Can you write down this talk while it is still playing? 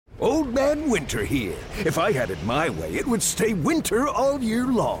Old Man Winter here. If I had it my way, it would stay winter all year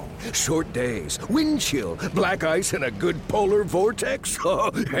long. Short days, wind chill, black ice, and a good polar vortex.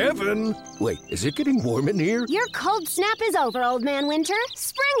 Oh, heaven! Wait, is it getting warm in here? Your cold snap is over, Old Man Winter.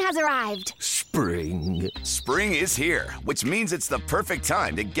 Spring has arrived. Spring. Spring is here, which means it's the perfect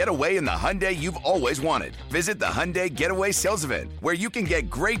time to get away in the Hyundai you've always wanted. Visit the Hyundai Getaway Sales Event, where you can get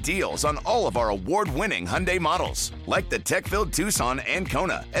great deals on all of our award-winning Hyundai models, like the tech-filled Tucson and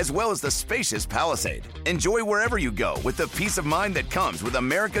Kona, as well as the spacious Palisade. Enjoy wherever you go with the peace of mind that comes with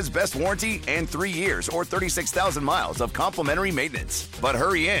America's best warranty and 3 years or 36,000 miles of complimentary maintenance. But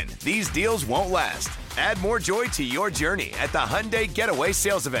hurry in, these deals won't last. Add more joy to your journey at the Hyundai Getaway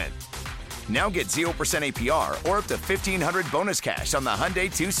Sales Event. Now get 0% APR or up to $1,500 bonus cash on the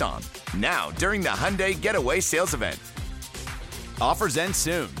Hyundai Tucson. Now, during the Hyundai Getaway Sales Event. Offers end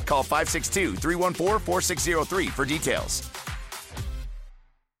soon. Call 562-314-4603 for details.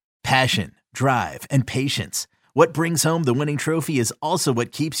 Passion, drive, and patience. What brings home the winning trophy is also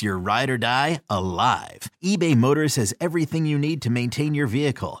what keeps your ride or die alive. eBay Motors has everything you need to maintain your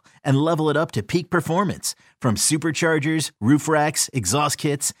vehicle and level it up to peak performance. From superchargers, roof racks, exhaust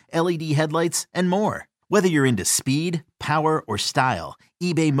kits, LED headlights, and more. Whether you're into speed, power, or style,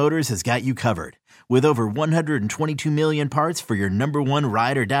 eBay Motors has got you covered. With over 122 million parts for your number one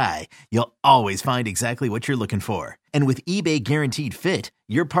ride or die, you'll always find exactly what you're looking for. And with eBay Guaranteed Fit,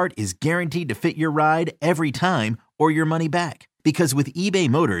 your part is guaranteed to fit your ride every time or your money back. Because with eBay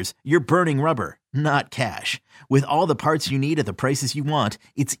Motors, you're burning rubber, not cash. With all the parts you need at the prices you want,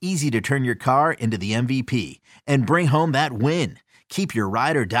 it's easy to turn your car into the MVP and bring home that win. Keep your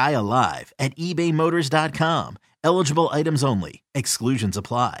ride or die alive at ebaymotors.com. Eligible items only. Exclusions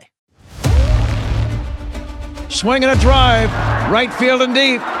apply. Swinging a drive, right field and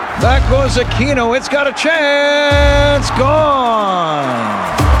deep. Back goes Aquino. It's got a chance.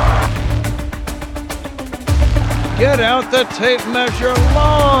 Gone. Get out the tape measure.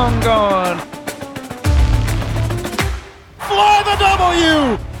 Long gone. Fly the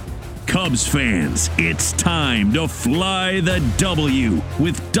W. Cubs fans, it's time to fly the W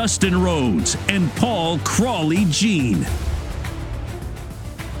with Dustin Rhodes and Paul Crawley-Jean.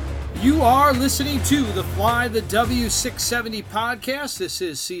 You are listening to the Fly the W670 podcast. This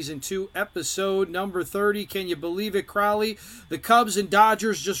is season 2, episode number 30. Can you believe it, Crowley? The Cubs and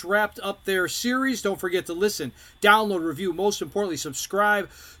Dodgers just wrapped up their series. Don't forget to listen, download, review, most importantly, subscribe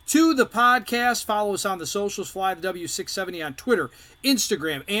to the podcast. Follow us on the socials, Fly the W670 on Twitter,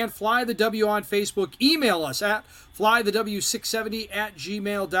 Instagram, and Fly the W on Facebook. Email us at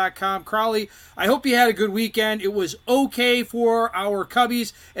flythew670@gmail.com. Crowley, I hope you had a good weekend. It was okay for our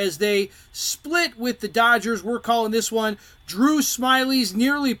Cubbies as they split with the Dodgers. We're calling this one Drew Smyly's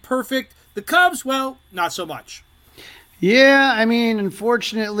nearly perfect. The Cubs, well, not so much. Yeah, I mean,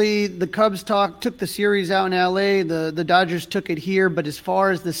 unfortunately, the Cubs took the series out in L.A. The Dodgers took it here, but as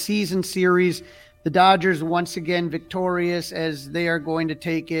far as the season series, the Dodgers once again victorious as they are going to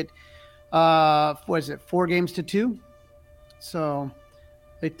take it. What is it, 4-2? So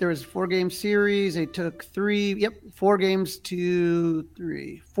there was a 4-game series. They took 3. Yep,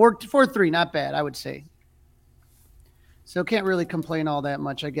 4-3. 4-3, not bad, I would say. So can't really complain all that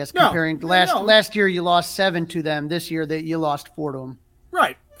much, I guess, comparing last year you lost 7 to them. This year that you lost 4 to them.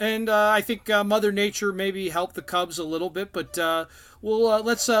 Right. And I think Mother Nature maybe helped the Cubs a little bit, but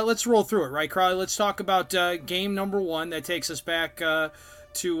let's roll through it, right, Crowley? Let's talk about game number 1 that takes us back to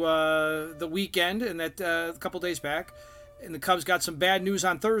the weekend and that a couple days back. And the Cubs got some bad news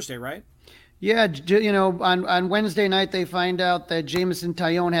on Thursday, right? Yeah, you know, on Wednesday night they find out that Jameson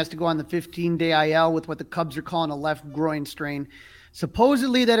Taillon has to go on the 15-day IL with what the Cubs are calling a left groin strain.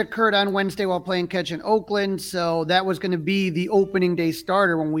 Supposedly that occurred on Wednesday while playing catch in Oakland, so that was going to be the opening day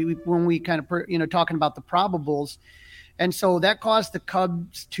starter when we kind of talking about the probables. And so that caused the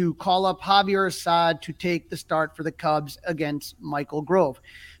Cubs to call up Javier Assad to take the start for the Cubs against Michael Grove.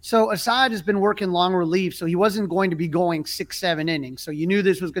 So Assad has been working long relief, so he wasn't going to be going 6-7 innings. So you knew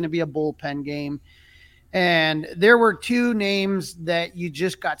this was going to be a bullpen game. And there were 2 names that you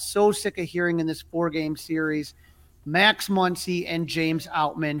just got so sick of hearing in this 4-game series, Max Muncy and James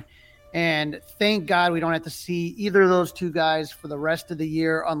Outman. And thank God we don't have to see either of those 2 guys for the rest of the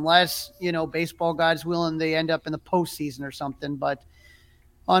year unless, baseball God's willing, they end up in the postseason or something. But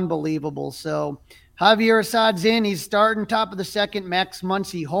unbelievable. So Javier Assad's in. He's starting top of the second. Max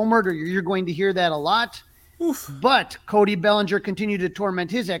Muncy homered, or you're going to hear that a lot. Oof. But Cody Bellinger continued to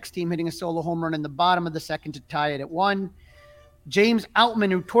torment his ex-team, hitting a solo home run in the bottom of the second to tie it at 1. James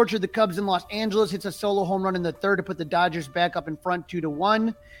Outman, who tortured the Cubs in Los Angeles, hits a solo home run in the third to put the Dodgers back up in front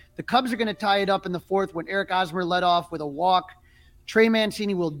 2-1. The Cubs are going to tie it up in the fourth when Eric Hosmer led off with a walk Trey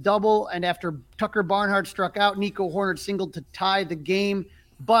Mancini will double, and after Tucker Barnhart struck out, Nico Horner singled to tie the game,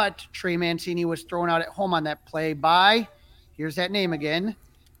 but Trey Mancini was thrown out at home on that play by, here's that name again,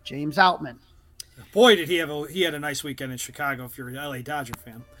 James Outman. Boy, did he had a nice weekend in Chicago if you're an LA Dodger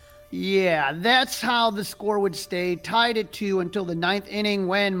fan. Yeah, that's how the score would stay tied at 2 until the 9th inning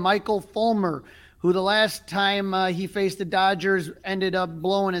when Michael Fulmer, who the last time he faced the Dodgers ended up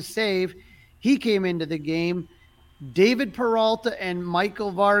blowing a save, he came into the game. David Peralta and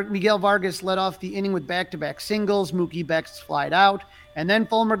Miguel Vargas led off the inning with back-to-back singles. Mookie Betts flied out. And then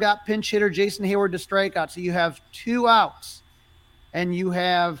Fulmer got pinch hitter Jason Hayward to strike out. So you have 2 outs. And you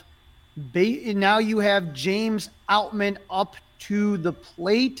have now you have James Outman up to the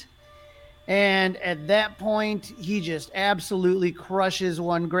plate. And at that point, he just absolutely crushes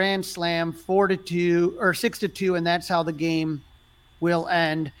one grand slam, 4-2 or 6-2, and that's how the game will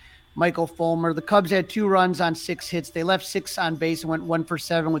end. Michael Fulmer. The Cubs had 2 runs on 6 hits. They left 6 on base and went 1 for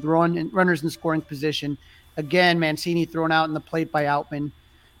 7 with runners in scoring position. Again, Mancini thrown out in the plate by Outman.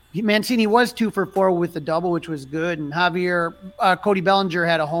 Mancini was 2 for 4 with the double, which was good. And Cody Bellinger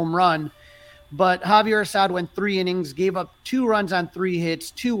had a home run. But Javier Assad went 3 innings, gave up 2 runs on 3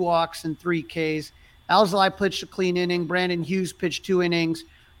 hits, 2 walks, and 3 Ks. Alzolay pitched a clean inning. Brandon Hughes pitched 2 innings.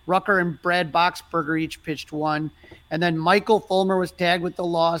 Rucker and Brad Boxberger each pitched 1. And then Michael Fulmer was tagged with the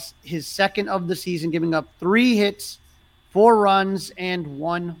loss, his second of the season, giving up 3 hits, 4 runs, and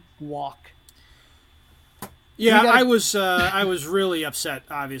 1 walk. Yeah, I was really upset,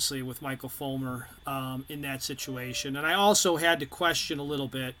 obviously, with Michael Fulmer in that situation. And I also had to question a little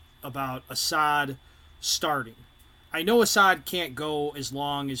bit about Assad starting. I know Assad can't go as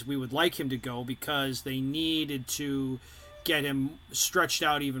long as we would like him to go because they needed to get him stretched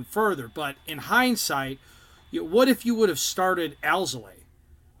out even further. But in hindsight, what if you would have started Alzolay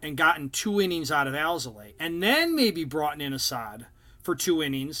and gotten 2 innings out of Alzolay and then maybe brought in Assad for 2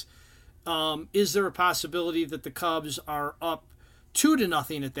 innings? Is there a possibility that the Cubs are up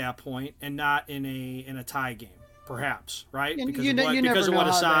 2-0 at that point and not in a tie game? Perhaps, right? Because of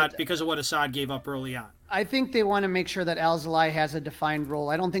what Assad gave up early on. I think they want to make sure that Alzolay has a defined role.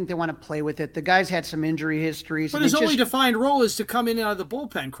 I don't think they want to play with it. The guy's had some injury histories. But his only defined role is to come in out of the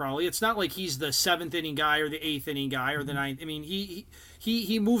bullpen, Crowley. It's not like he's the 7th inning guy or the 8th inning guy or the 9th. I mean,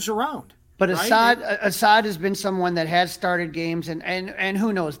 he moves around. But right? Assad has been someone that has started games, and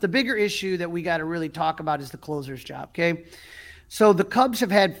who knows? The bigger issue that we got to really talk about is the closer's job, okay? So the Cubs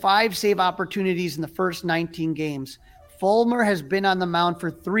have had 5 save opportunities in the first 19 games. Fulmer has been on the mound for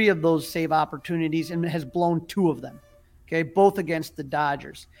 3 of those save opportunities and has blown 2 of them, okay, both against the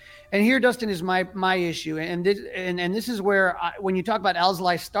Dodgers. And here, Dustin, is my issue. And this is where, when you talk about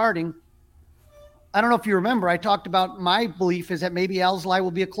Alzolay starting, I don't know if you remember, I talked about my belief is that maybe Alzolay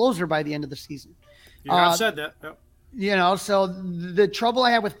will be a closer by the end of the season. Yeah, I've said that. Yep. So the trouble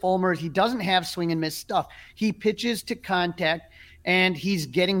I have with Fulmer is he doesn't have swing and miss stuff. He pitches to contact, and he's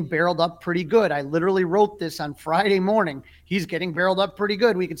getting barreled up pretty good. I literally wrote this on Friday morning. He's getting barreled up pretty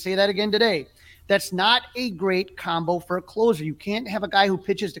good. We could say that again today. That's not a great combo for a closer. You can't have a guy who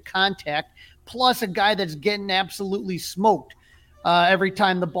pitches to contact plus a guy that's getting absolutely smoked every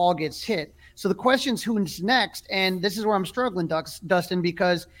time the ball gets hit. So the question's who's next, and this is where I'm struggling, Dustin,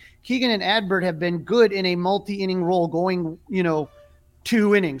 because Keegan and Adbert have been good in a multi-inning role going,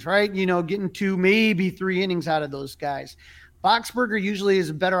 2 innings, right? Getting 2, maybe 3 innings out of those guys. Boxberger usually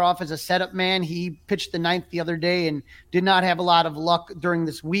is better off as a setup man. He pitched the 9th the other day and did not have a lot of luck during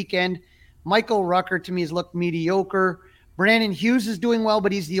this weekend. Michael Rucker, to me, has looked mediocre. Brandon Hughes is doing well,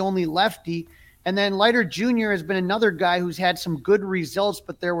 but he's the only lefty. And then Leiter Jr. has been another guy who's had some good results,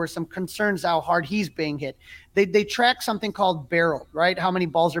 but there were some concerns how hard he's being hit. They track something called barreled, right? How many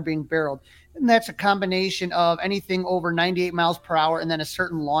balls are being barreled. And that's a combination of anything over 98 miles per hour and then a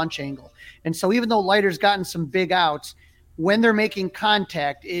certain launch angle. And so even though Leiter's gotten some big outs, when they're making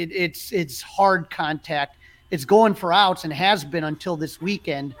contact, it's hard contact. It's going for outs and has been until this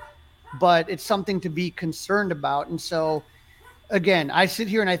weekend, but it's something to be concerned about. And so, again, I sit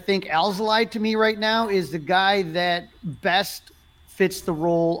here and I think Alzolay to me right now is the guy that best fits the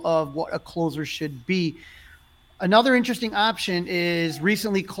role of what a closer should be. Another interesting option is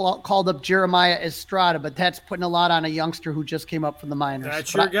recently called up Jeremiah Estrada, but that's putting a lot on a youngster who just came up from the minors.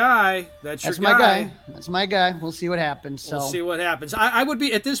 That's your guy. That's my guy. That's my guy. We'll see what happens. We'll see what happens. I would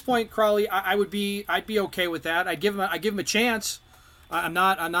be at this point, Crowley. I'd be okay with that. I'd give him a chance. I'm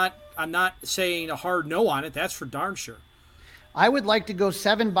not saying a hard no on it. That's for darn sure. I would like to go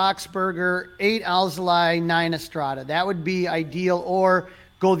 7 Boxberger, 8 Alzolay, 9 Estrada. That would be ideal. Or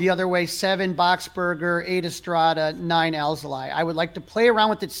go the other way, 7 Boxberger, 8 Estrada, 9 Alzolay. I would like to play around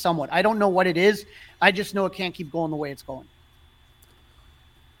with it somewhat. I don't know what it is. I just know it can't keep going the way it's going.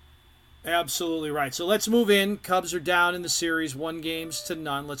 Absolutely right. So let's move in. Cubs are down in the series,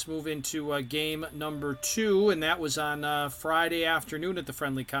 1-0. Let's move into game number 2, and that was on Friday afternoon at the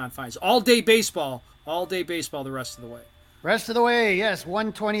Friendly Confines. All-day baseball the rest of the way. Rest of the way, yes,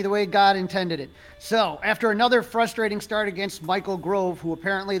 120 the way God intended it. So, after another frustrating start against Michael Grove, who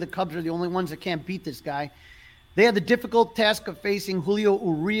apparently the Cubs are the only ones that can't beat this guy, they had the difficult task of facing Julio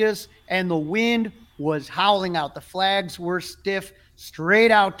Urias, and the wind was howling out. The flags were stiff,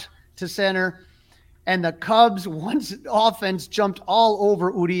 straight out to center, and the Cubs, once offense, jumped all over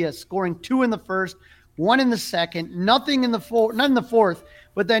Urias, scoring 2 in the first, 1 in the second, none in the fourth,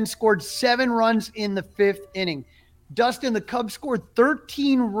 but then scored 7 runs in the 5th inning. Dustin, the Cubs scored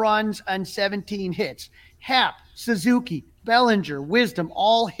 13 runs on 17 hits. Happ, Suzuki, Bellinger, Wisdom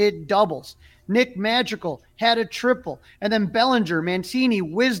all hit doubles. Nick Magical had a triple. And then Bellinger, Mancini,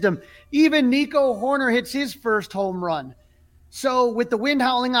 Wisdom, even Nico Horner hits his first home run. So with the wind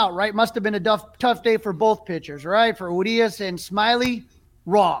howling out, right, must have been a tough day for both pitchers, right? For Urias and Smyly,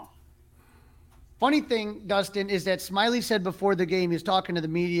 wrong. Funny thing, Dustin, is that Smyly said before the game, he was talking to the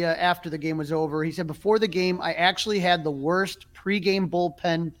media after the game was over. He said, before the game, I actually had the worst pregame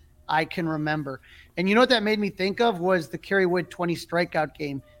bullpen I can remember. And you know what that made me think of was the Kerry Wood 20 strikeout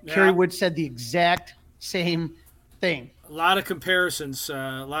game. Yeah. Kerry Wood said the exact same thing. A lot of comparisons.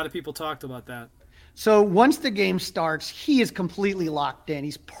 A lot of people talked about that. So once the game starts, he is completely locked in.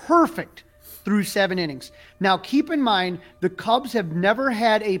 He's perfect through 7 innings. Now, keep in mind, the Cubs have never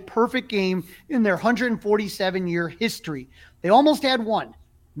had a perfect game in their 147-year history. They almost had one.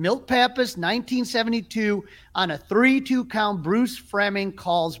 Milt Pappas, 1972, on a 3-2 count, Bruce Fleming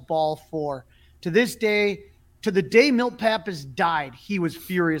calls ball 4. To this day, to the day Milt Pappas died, he was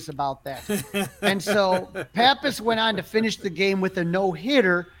furious about that. And so Pappas went on to finish the game with a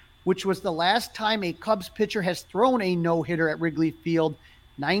no-hitter, which was the last time a Cubs pitcher has thrown a no-hitter at Wrigley Field,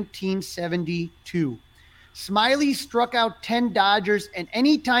 1972. Smyly struck out 10 Dodgers, and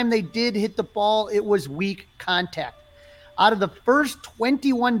anytime they did hit the ball, it was weak contact. Out of the first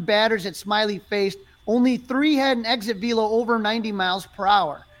 21 batters that Smyly faced, only 3 had an exit velo over 90 miles per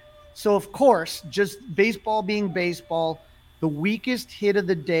hour. So, of course, just baseball being baseball, the weakest hit of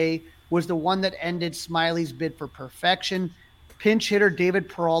the day was the one that ended Smyly's bid for perfection. Pinch hitter David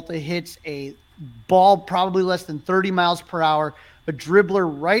Peralta hits a ball probably less than 30 miles per hour, a dribbler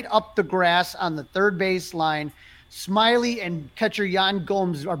right up the grass on the third base line. Smyly and catcher Yan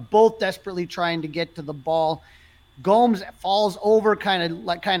Gomes are both desperately trying to get to the ball. Gomes falls over, kind of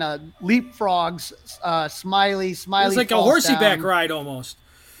leapfrogs Smyly. Smyly it's like a horsey back ride almost.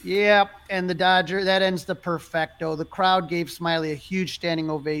 Yep, and the Dodger, that ends the perfecto. The crowd gave Smyly a huge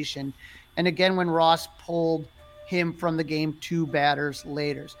standing ovation. And again, when Ross pulled him from the game 2 batters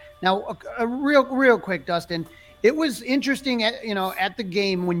later. Now, a real quick, Dustin, it was interesting at the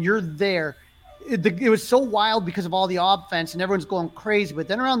game when you're there. It was so wild because of all the offense and everyone's going crazy. But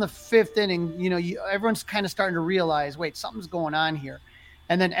then around the 5th inning, everyone's kind of starting to realize, wait, something's going on here.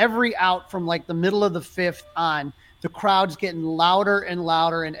 And then every out from like the middle of the 5th on, the crowd's getting louder and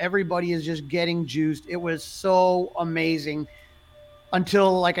louder, and everybody is just getting juiced. It was so amazing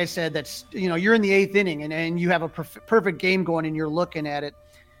until, like I said, that's you're in the 8th inning and you have a perfect game going and you're looking at it.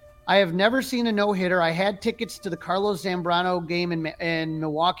 I have never seen a no-hitter. I had tickets to the Carlos Zambrano game in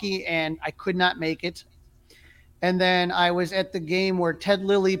Milwaukee, and I could not make it. And then I was at the game where Ted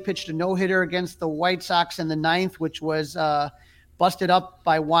Lilly pitched a no-hitter against the White Sox in the 9th, which was busted up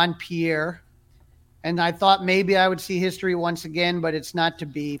by Juan Pierre. And I thought maybe I would see history once again, but it's not to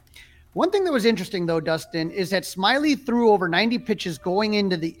be. One thing that was interesting, though, Dustin, is that Smyly threw over 90 pitches going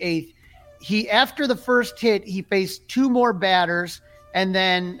into the 8th. After the first hit, he faced 2 more batters, and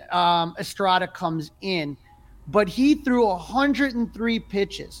then Estrada comes in. But he threw 103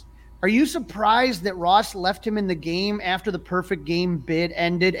 pitches. Are you surprised that Ross left him in the game after the perfect game bid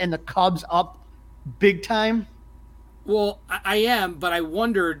ended and the Cubs up big time? Well, I am, but I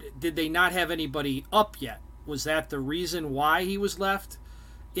wondered, did they not have anybody up yet? Was that the reason why he was left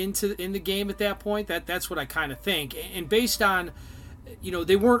in the game at that point? That's what I kind of think. And based on,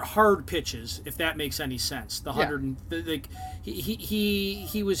 they weren't hard pitches, if that makes any sense. The 100,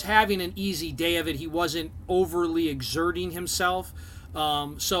 he was having an easy day of it. He wasn't overly exerting himself.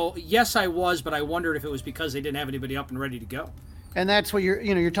 So yes, I was, but I wondered if it was because they didn't have anybody up and ready to go. And that's what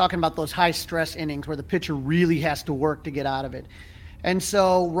you're talking about, those high stress innings where the pitcher really has to work to get out of it. And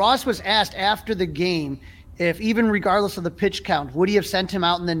so Ross was asked after the game if, even regardless of the pitch count, would he have sent him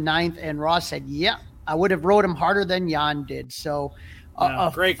out in the 9th? And Ross said, yeah, I would have rode him harder than Jan did. So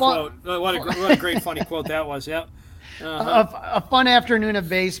great quote. What a great funny quote that was. Yep. A fun afternoon of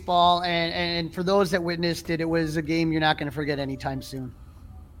baseball. And for those that witnessed it, it was a game you're not going to forget anytime soon.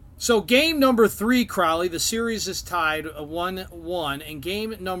 So game number 3, Crowley, the series is tied 1-1. And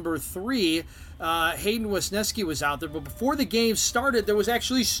game number 3, Hayden Wesneski was out there. But before the game started, there was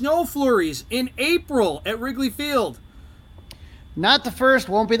actually snow flurries in April at Wrigley Field. Not the first,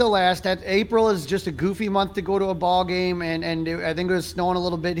 won't be the last. That April is just a goofy month to go to a ball game, and I think it was snowing a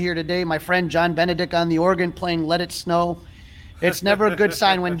little bit here today. My friend John Benedict on the organ playing Let It Snow. It's never a good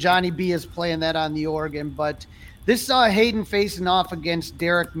sign when Johnny B is playing that on the organ, but this saw Hayden facing off against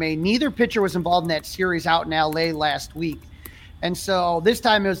Derek May. Neither pitcher was involved in that series out in L.A. last week, and so this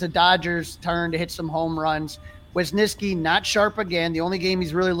time it was the Dodgers' turn to hit some home runs. Wesneski not sharp again. The only game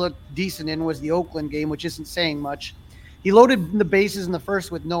he's really looked decent in was the Oakland game, which isn't saying much. He loaded the bases in the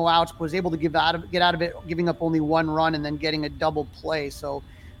first with no outs, but was able to get out of it, giving up only one run and then getting a double play. So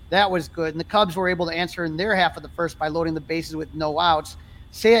that was good. And the Cubs were able to answer in their half of the first by loading the bases with no outs.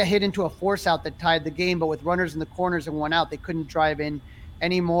 Seiya hit into a force out that tied the game, but with runners in the corners and one out, they couldn't drive in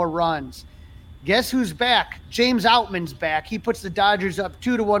any more runs. Guess who's back? James Outman's back. He puts the Dodgers up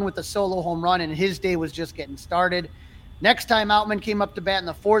 2-1 with a solo home run, and his day was just getting started. Next time Outman came up to bat in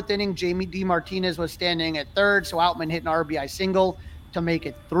the fourth inning, Jamie D. Martinez was standing at third, so Outman hit an RBI single to make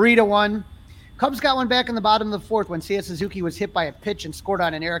it 3-1. Cubs got one back in the bottom of the fourth when Seiya Suzuki was hit by a pitch and scored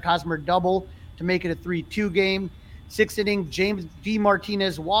on an Eric Hosmer double to make it a 3-2 game. Sixth inning, James D.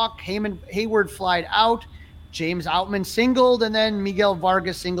 Martinez walked, Hayward flied out, James Outman singled, and then Miguel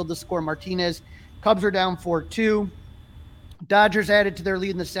Vargas singled to score Martinez. Cubs are down 4-2. Dodgers added to their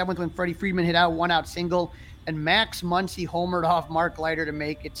lead in the seventh when Freddie Freeman hit out a one-out single, and Max Muncy homered off Mark Leiter to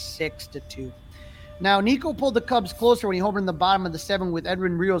make it 6-2. Now, Nico pulled the Cubs closer when he homered in the bottom of the seventh with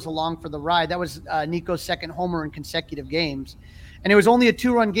Edwin Rios along for the ride. That was Nico's second homer in consecutive games. And it was only a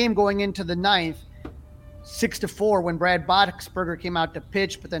 2-run game going into the ninth, 6-4 when Brad Boxberger came out to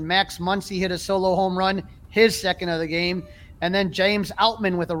pitch. But then Max Muncy hit a solo home run, his second of the game. And then James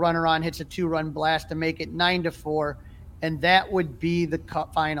Outman with a runner on hits a 2-run blast to make it 9-4. And that would be the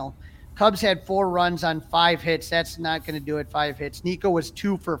final. Cubs had 4 runs on 5 hits. That's not going to do it, 5 hits. Nico was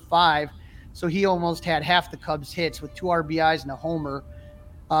 2 for 5, so he almost had half the Cubs' hits with 2 RBIs and a homer.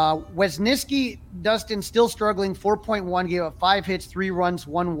 Wesneski, Dustin, still struggling, 4.1, gave up 5 hits, 3 runs,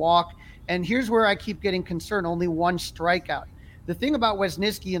 1 walk. And here's where I keep getting concerned, only 1 strikeout. The thing about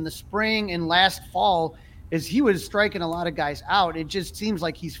Wesneski in the spring and last fall is he was striking a lot of guys out. It just seems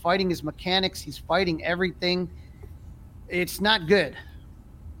like he's fighting his mechanics. He's fighting everything. It's not good.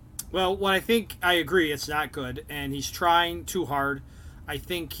 Well, what I think, I agree, it's not good, and he's trying too hard. I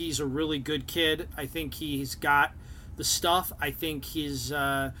think he's a really good kid. I think he's got the stuff. I think his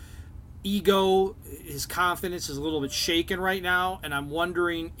ego, his confidence is a little bit shaken right now, and I'm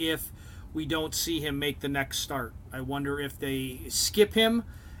wondering if we don't see him make the next start. I wonder if they skip him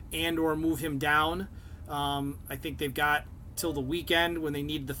and or move him down. I think they've got till the weekend when they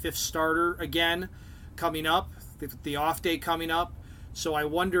need the 5th starter again coming up, the off day coming up. So I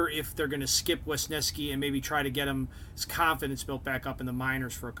wonder if they're going to skip Wesneski and maybe try to get him his confidence built back up in the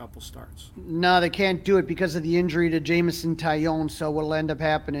minors for a couple starts. No, they can't do it because of the injury to Jameson Taillon. So what'll end up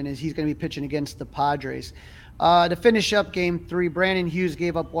happening is he's going to be pitching against the Padres. To finish up game 3, Brandon Hughes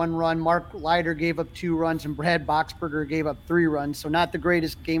gave up 1 run, Mark Leiter gave up 2 runs, and Brad Boxberger gave up 3 runs. So not the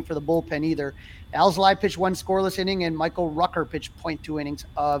greatest game for the bullpen either. Alzolay pitched 1 scoreless inning, and Michael Rucker pitched 0.2 innings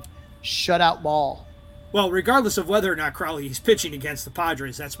of shutout ball. Well, regardless of whether or not Crowley is pitching against the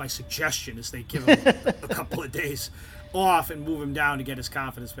Padres, that's my suggestion, is they give him a couple of days off and move him down to get his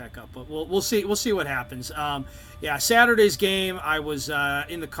confidence back up. But we'll see. We'll see what happens. Saturday's game, I was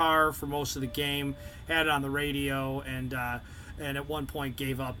in the car for most of the game, had it on the radio, and at one point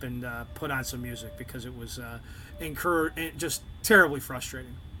gave up and put on some music because it was just terribly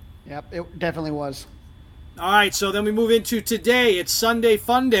frustrating. Yep, it definitely was. All right, so then we move into today. It's Sunday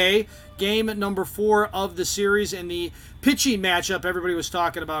Fun Day, game number 4 of the series, and the pitching matchup everybody was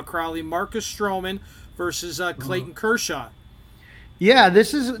talking about, Crowley, Marcus Stroman versus Clayton Kershaw. Yeah,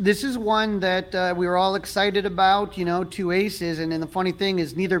 this is one that we were all excited about, 2 aces, and then the funny thing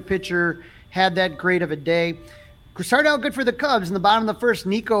is neither pitcher had that great of a day. Started out good for the Cubs. In the bottom of the first,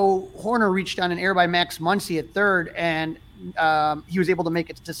 Nico Horner reached on an error by Max Muncy at third, and he was able to make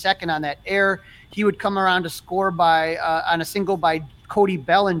it to second on that error. He would come around to score by on a single by Cody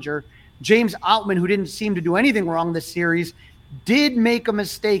Bellinger. James Outman, who didn't seem to do anything wrong this series, did make a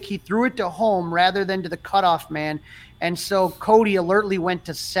mistake. He threw it to home rather than to the cutoff man. And so Cody alertly went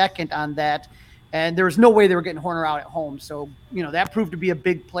to second on that. And there was no way they were getting Horner out at home. So, that proved to be a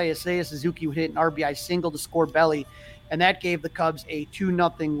big play. Seiya Suzuki would hit an RBI single to score Belly. And that gave the Cubs a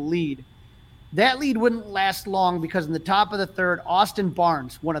 2-0 lead. That lead wouldn't last long because in the top of the third, Austin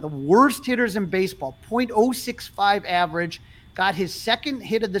Barnes, one of the worst hitters in baseball, .065 average, got his second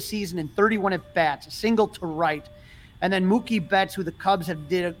hit of the season in 31 at-bats, a single to right. And then Mookie Betts, who the Cubs have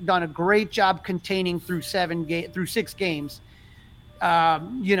done a great job containing through 6 games,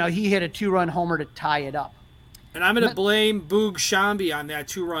 he hit a 2-run homer to tie it up. And I'm going to blame Boog Shambi on that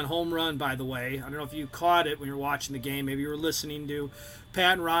 2-run home run, by the way. I don't know if you caught it when you were watching the game. Maybe you were listening to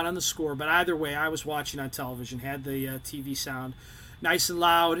Pat and Ron on the score. But either way, I was watching on television, had the TV sound nice and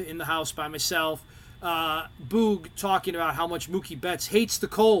loud in the house by myself. Boog talking about how much Mookie Betts hates the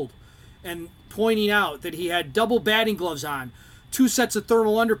cold and pointing out that he had double batting gloves on, 2 sets of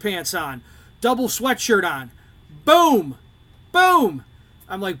thermal underpants on, double sweatshirt on. Boom! Boom!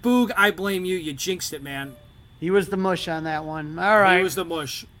 I'm like, Boog, I blame you. You jinxed it, man. He was the mush on that one. All right. He was the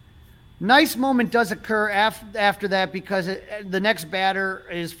mush. Nice moment does occur after that because the next batter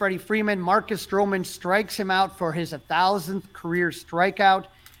is Freddie Freeman. Marcus Stroman strikes him out for his 1,000th career strikeout.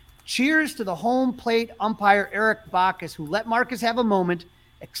 Cheers to the home plate umpire Eric Bacchus, who let Marcus have a moment,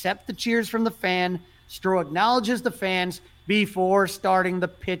 accept the cheers from the fan. Stroh acknowledges the fans before starting the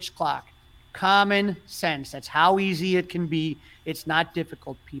pitch clock. Common sense. That's how easy it can be. It's not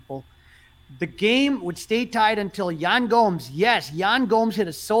difficult, people. The game would stay tied until Yan Gomes hit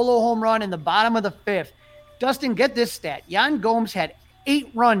a solo home run in the bottom of the 5th. Dustin, get this stat. Yan Gomes had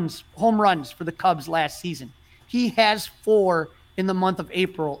 8 home runs for the Cubs last season. He has 4 in the month of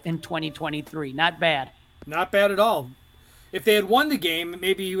April in 2023. Not bad. Not bad at all. If they had won the game,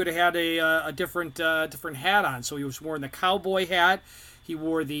 maybe he would have had a different hat on. So he was wearing the cowboy hat. He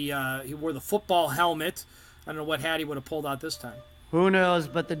wore the football helmet. I don't know what hat he would have pulled out this time. Who knows?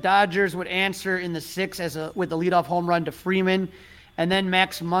 But the Dodgers would answer in the 6th with a leadoff home run to Freeman. And then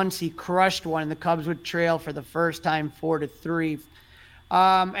Max Muncy crushed one, and the Cubs would trail for the first time 4-3.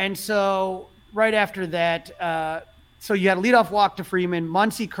 And so right after that, so you had a leadoff walk to Freeman.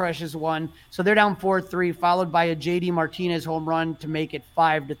 Muncy crushes one. So they're down 4-3, followed by a J.D. Martinez home run to make it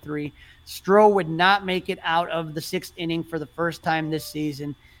 5-3. Stroh would not make it out of the 6th inning for the first time this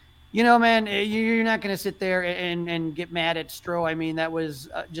season. You know, man, you're not going to sit there and get mad at Stroh. I mean, that was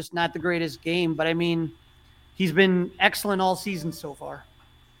just not the greatest game. But, I mean, he's been excellent all season so far.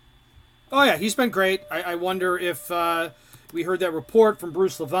 Oh, yeah, he's been great. I wonder if we heard that report from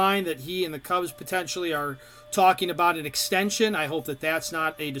Bruce Levine that he and the Cubs potentially are talking about an extension. I hope that that's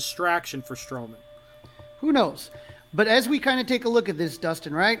not a distraction for Stroman. Who knows? But as we kind of take a look at this,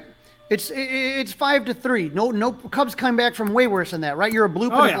 Dustin, right? It's 5-3. No Cubs come back from way worse than that, right? You're a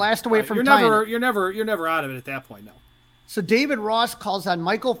bloop and a blast away from tying it. You're never out of it at that point, no. So David Ross calls on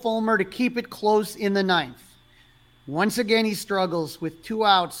Michael Fulmer to keep it close in the 9th. Once again, he struggles with 2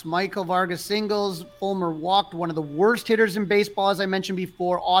 outs. Michael Vargas singles. Fulmer walked one of the worst hitters in baseball, as I mentioned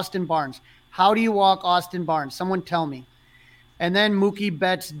before, Austin Barnes. How do you walk Austin Barnes? Someone tell me. And then Mookie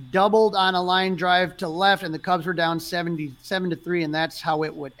Betts doubled on a line drive to left, and the Cubs were down 7-3, and that's how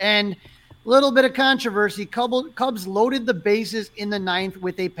it would end. Little bit of controversy. Cubs loaded the bases in the 9th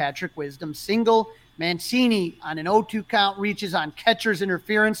with a Patrick Wisdom single. Mancini on an 0-2 count reaches on catcher's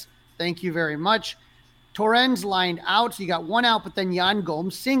interference. Thank you very much. Torrens lined out, so you got 1 out, but then Yan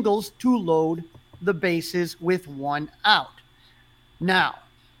Gomes singles to load the bases with 1 out. Now,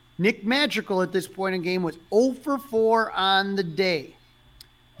 Nick Madrigal at this point in the game was 0 for 4 on the day.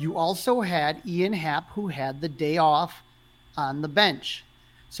 You also had Ian Happ, who had the day off on the bench.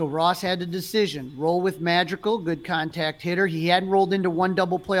 So Ross had a decision. Roll with Madrigal, good contact hitter. He hadn't rolled into 1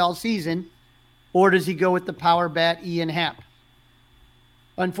 double play all season. Or does he go with the power bat Ian Happ?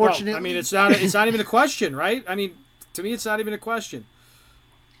 Unfortunately. Well, I mean, it's not even a question, right? I mean, to me, it's not even a question.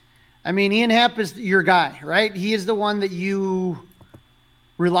 I mean, Ian Happ is your guy, right? He is the one that you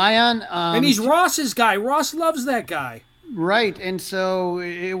rely on. And he's Ross's guy. Ross loves that guy. Right. And so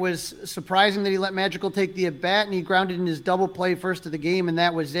it was surprising that he let Madrigal take the at-bat, and he grounded in his double play first of the game, and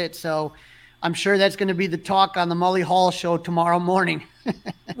that was it. So I'm sure that's going to be the talk on the Mully Hall show tomorrow morning.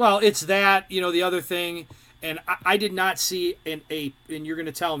 Well, it's that, the other thing, and I did not see and you're going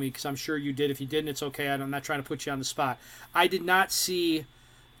to tell me because I'm sure you did. If you didn't, it's okay. I'm not trying to put you on the spot. I did not see,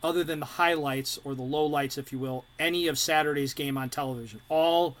 other than the highlights or the lowlights, if you will, any of Saturday's game on television.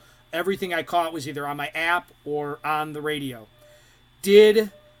 Everything I caught was either on my app or on the radio.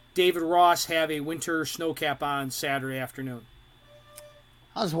 Did David Ross have a winter snow cap on Saturday afternoon?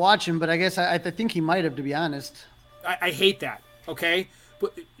 I was watching, but I guess I think he might have, to be honest. I hate that, okay?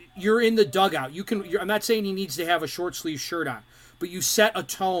 But you're in the dugout. I'm not saying he needs to have a short sleeve shirt on, but you set a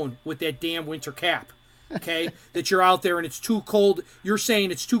tone with that damn winter cap, okay? That you're out there and it's too cold. You're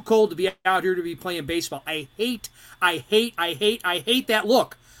saying it's too cold to be out here to be playing baseball. I hate that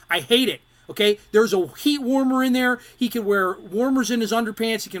look. I hate it, okay? There's a heat warmer in there. He can wear warmers in his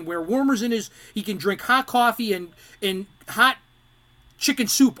underpants. He can wear warmers in he can drink hot coffee and hot chicken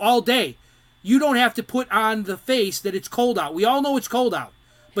soup all day. You don't have to put on the face that it's cold out. We all know it's cold out.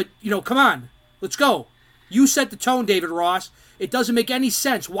 But, come on. Let's go. You set the tone, David Ross. It doesn't make any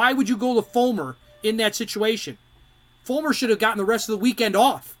sense. Why would you go to Fulmer in that situation? Fulmer should have gotten the rest of the weekend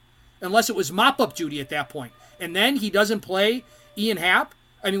off, unless it was mop-up duty at that point. And then he doesn't play Ian Happ?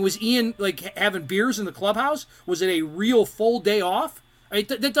 I mean, was Ian, having beers in the clubhouse? Was it a real full day off? I mean,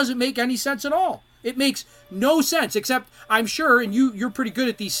 that doesn't make any sense at all. It makes no sense, except I'm sure, and you're pretty good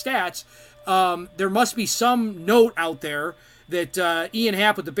at these stats, there must be some note out there that Ian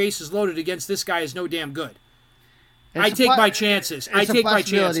Happ with the bases loaded against this guy is no damn good. I take my chances. I take my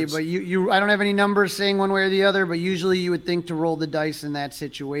chances. But I don't have any numbers saying one way or the other, but usually you would think to roll the dice in that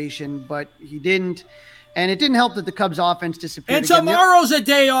situation, but he didn't. And it didn't help that the Cubs offense disappeared. And tomorrow's a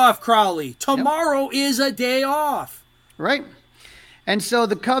day off, Crowley. Tomorrow is a day off. Right. And so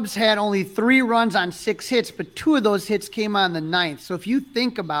the Cubs had only 3 runs on 6 hits, but 2 of those hits came on the 9th. So if you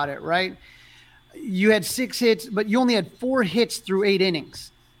think about it, right, you had 6 hits, but you only had 4 hits through 8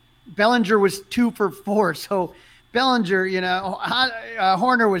 innings. Bellinger was 2 for 4. So Bellinger,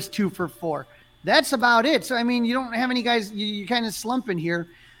 Horner was 2 for 4. That's about it. So, I mean, you don't have any guys, you kind of slumping here.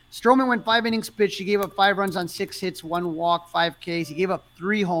 Stroman went 5 innings pitched. He gave up 5 runs on 6 hits, 1 walk, 5 Ks. He gave up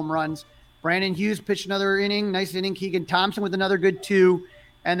 3 home runs. Brandon Hughes pitched another inning, nice inning. Keegan Thompson with another good 2.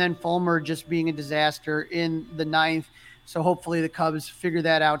 And then Fulmer just being a disaster in the 9th. So hopefully the Cubs figure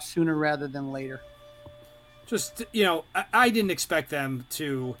that out sooner rather than later. Just, I didn't expect them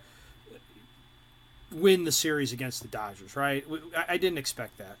to win the series against the Dodgers, right? I didn't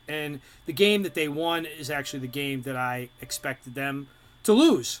expect that. And the game that they won is actually the game that I expected them to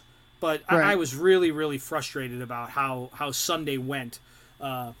lose. But right. I was really, really frustrated about how Sunday went.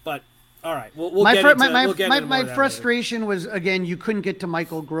 But all right, we'll get into my frustration was, again, you couldn't get to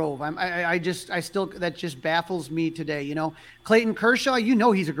Michael Grove. That just baffles me today. Clayton Kershaw,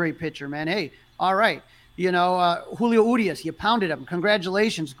 he's a great pitcher, man. Hey, all right. Julio Urias, you pounded him.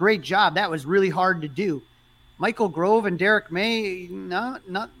 Congratulations. Great job. That was really hard to do. Michael Grove and Derek May, I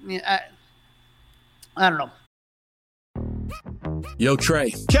don't know. Yo,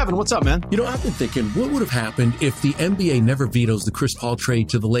 Trey. Kevin, what's up, man? I've been thinking, what would have happened if the NBA never vetoes the Chris Paul trade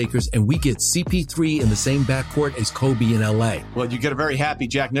to the Lakers and we get CP3 in the same backcourt as Kobe in LA? Well, you get a very happy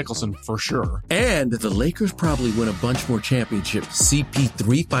Jack Nicholson for sure. And the Lakers probably win a bunch more championships.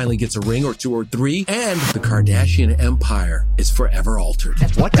 CP3 finally gets a ring or 2 or 3, and the Kardashian empire is forever altered.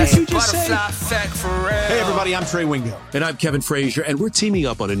 What did you just say? Hey, everybody, I'm Trey Wingo. And I'm Kevin Frazier, and we're teaming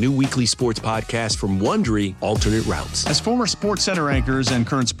up on a new weekly sports podcast from Wondery, Alternate Routes. As former Sports Center anchors and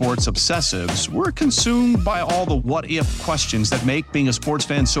current sports obsessives, we're consumed by all the what-if questions that make being a sports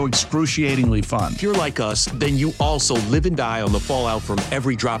fan so excruciatingly fun. If you're like us, then you also live and die on the fallout from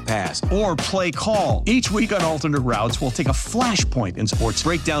every drop pass. Or play call. Each week on Alternate Routes, we'll take a flashpoint in sports,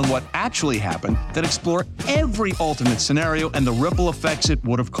 break down what actually happened, then explore every alternate scenario and the ripple effects it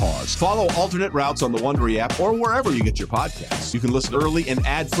would have caused. Follow Alternate Routes on the Wondery app or wherever you get your podcasts. You can listen early and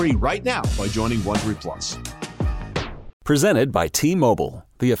ad-free right now by joining Wondery Plus. Presented by T-Mobile,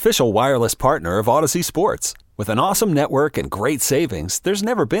 the official wireless partner of Odyssey Sports. With an awesome network and great savings, there's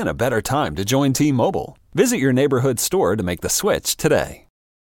never been a better time to join T-Mobile. Visit your neighborhood store to make the switch today.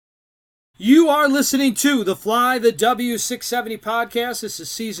 You are listening to the Fly the W670 podcast. This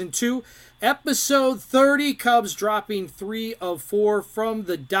is Season 2, Episode 30. Cubs dropping 3 of 4 from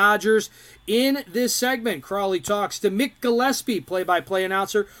the Dodgers. In this segment, Crawley talks to Mick Gillespie, play-by-play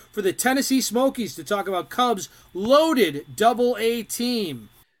announcer for the Tennessee Smokies, to talk about Cubs' loaded Double-A team.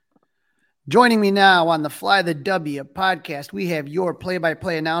 Joining me now on the Fly the W podcast, we have your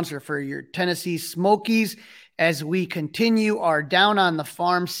play-by-play announcer for your Tennessee Smokies. As we continue our Down on the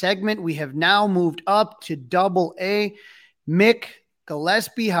Farm segment, we have now moved up to Double-A. Mick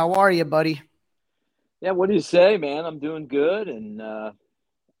Gillespie, how are you, buddy? Yeah, what do you say, man? I'm doing good, and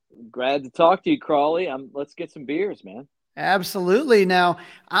glad to talk to you, Crawley. Let's get some beers, man. Absolutely. Now,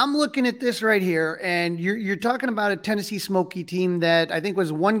 I'm looking at this right here, and you're talking about a Tennessee Smoky team that I think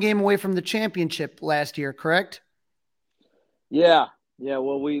was 1 game away from the championship last year, correct? Yeah.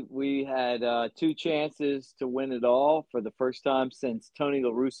 Well, we had 2 chances to win it all for the first time since Tony La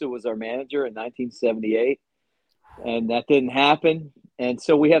Russa was our manager in 1978, and that didn't happen. And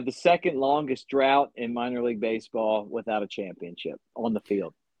so we have the second longest drought in minor league baseball without a championship on the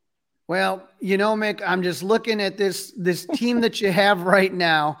field. Well, Mick, I'm just looking at this team that you have right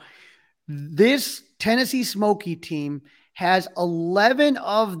now. This Tennessee Smoky team has 11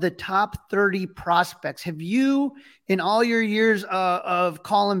 of the top 30 prospects. Have you, in all your years of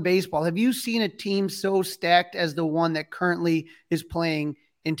calling baseball, have you seen a team so stacked as the one that currently is playing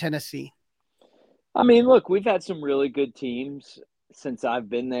in Tennessee? I mean, look, we've had some really good teams since I've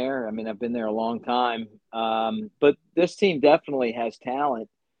been there. I mean, I've been there a long time. But this team definitely has talent.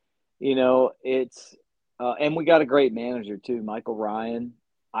 And we got a great manager too, Michael Ryan.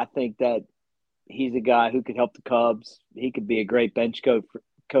 I think that he's a guy who could help the Cubs. He could be a great bench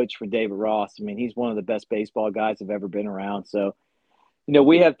coach for David Ross. I mean, he's one of the best baseball guys I've ever been around. So,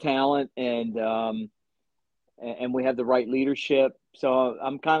 we have talent and we have the right leadership. So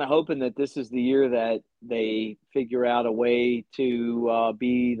I'm kind of hoping that this is the year that they figure out a way to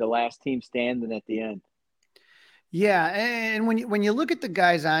be the last team standing at the end. Yeah, and when you look at the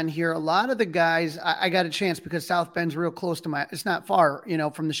guys on here, a lot of the guys I got a chance because South Bend's real close to it's not far,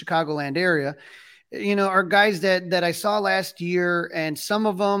 from the Chicagoland area. Are guys that I saw last year, and some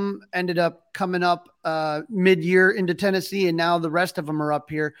of them ended up coming up mid-year into Tennessee, and now the rest of them are up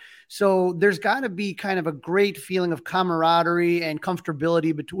here. So there's got to be kind of a great feeling of camaraderie and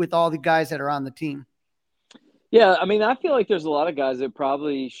comfortability with all the guys that are on the team. Yeah, I mean, I feel like there's a lot of guys that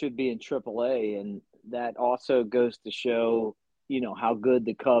probably should be in AAA, and that also goes to show, how good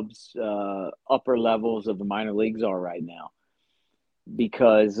the Cubs' upper levels of the minor leagues are right now.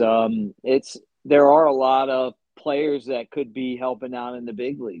 Because there are a lot of players that could be helping out in the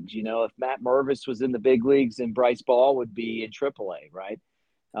big leagues. If Matt Mervis was in the big leagues, and Bryce Ball would be in AAA, right?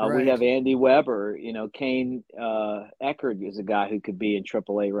 Right. We have Andy Weber. Kane Eckert is a guy who could be in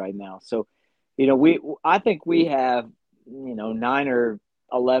AAA right now. So, I think we have 9 or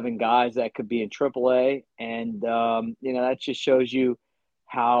 11 guys that could be in AAA, and that just shows you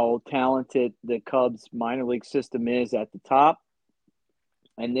how talented the Cubs minor league system is at the top.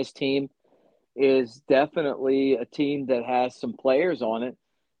 And this team is definitely a team that has some players on it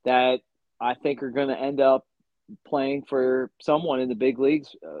that I think are going to end up playing for someone in the big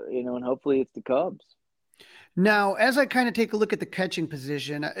leagues, and hopefully it's the Cubs. Now, as I kind of take a look at the catching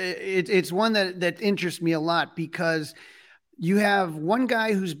position, it's one that interests me a lot because you have one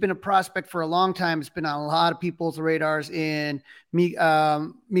guy who's been a prospect for a long time. It's been on a lot of people's radars in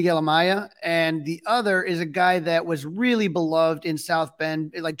Miguel Amaya. And the other is a guy that was really beloved in South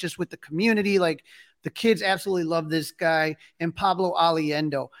Bend, like just with the community. Like the kids absolutely love this guy, and Pablo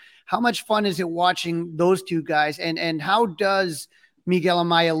Aliendo. How much fun is it watching those two guys? And how does Miguel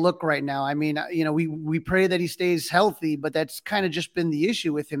Amaya look right now? I mean, we pray that he stays healthy, but that's kind of just been the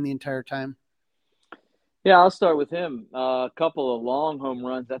issue with him the entire time. Yeah, I'll start with him. A couple of long home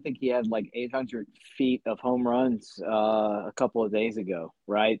runs. I think he had like 800 feet of home runs a couple of days ago,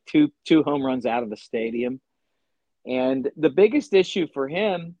 right? Two home runs out of the stadium. And the biggest issue for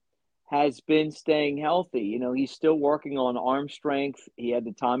him has been staying healthy. He's still working on arm strength. He had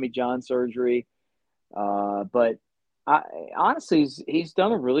the Tommy John surgery. But honestly, he's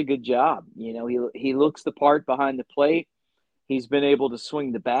done a really good job. He looks the part behind the plate. He's been able to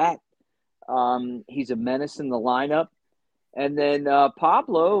swing the bat. He's a menace in the lineup. And then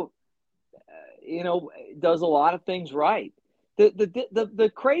Pablo, does a lot of things right.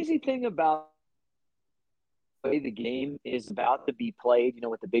 The crazy thing about the way the game is about to be played,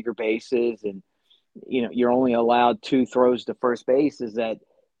 with the bigger bases and, you're only allowed 2 throws to first base, is that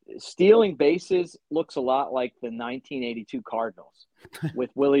stealing bases looks a lot like the 1982 Cardinals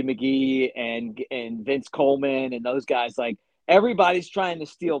with Willie McGee and Vince Coleman and those guys. Like, everybody's trying to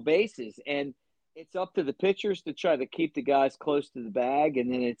steal bases, and it's up to the pitchers to try to keep the guys close to the bag.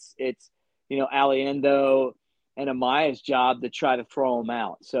 And then it's Aliendo and Amaya's job to try to throw them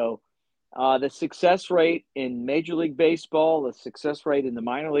out. So the success rate in Major League Baseball, the success rate in the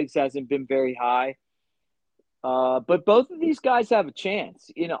minor leagues hasn't been very high. But both of these guys have a chance.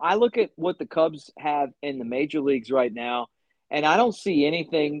 I look at what the Cubs have in the major leagues right now, and I don't see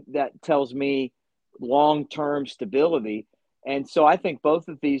anything that tells me long-term stability. And so I think both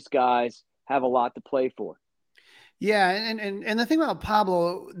of these guys have a lot to play for. Yeah, and the thing about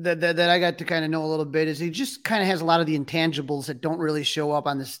Pablo that I got to kind of know a little bit is he just kind of has a lot of the intangibles that don't really show up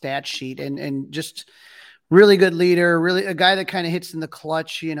on the stat sheet, and just really good leader, really a guy that kind of hits in the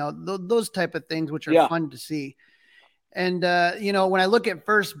clutch, those type of things, which are fun to see. And, when I look at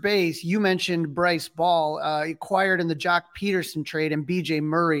first base, you mentioned Bryce Ball, acquired in the Jock Peterson trade, and BJ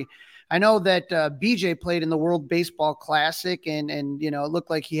Murray. I know that BJ played in the World Baseball Classic and it looked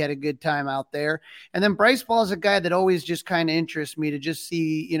like he had a good time out there. And then Bryce Ball is a guy that always just kind of interests me to just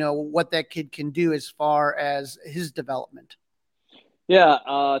see, what that kid can do as far as his development. Yeah,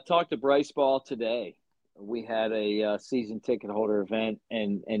 talked to Bryce Ball today. We had a season ticket holder event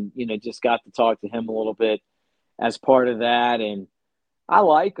and just got to talk to him a little bit as part of that. And I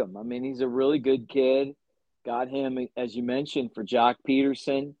like him. I mean, he's a really good kid. Got him, as you mentioned, for Jock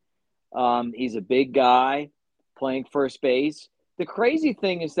Peterson. He's a big guy playing first base. The crazy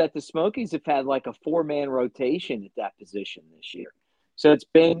thing is that the Smokies have had like a 4-man rotation at that position this year. So it's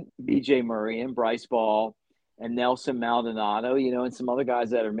been BJ Murray and Bryce Ball and Nelson Maldonado, and some other guys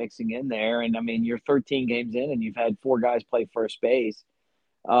that are mixing in there. And I mean, you're 13 games in and you've had 4 guys play first base.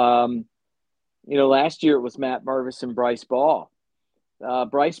 Last year it was Matt Mervis and Bryce Ball.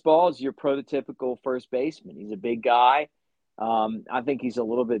 Bryce Ball is your prototypical first baseman. He's a big guy. I think he's a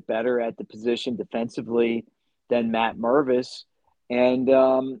little bit better at the position defensively than Matt Mervis. And,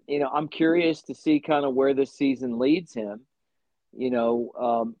 I'm curious to see kind of where this season leads him.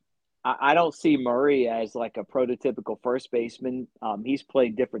 I don't see Murray as like a prototypical first baseman. He's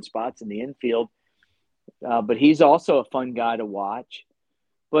played different spots in the infield, but he's also a fun guy to watch.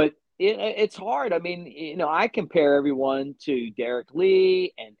 But it's hard. I mean, I compare everyone to Derek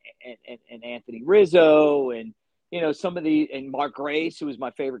Lee and Anthony Rizzo and and Mark Grace, who was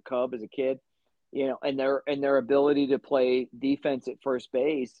my favorite Cub as a kid. And their ability to play defense at first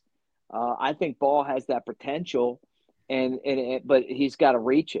base. I think Ball has that potential, but he's got to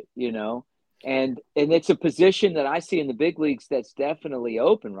reach it. And it's a position that I see in the big leagues that's definitely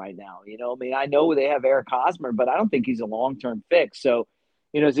open right now. I know they have Eric Hosmer, but I don't think he's a long-term fix. So.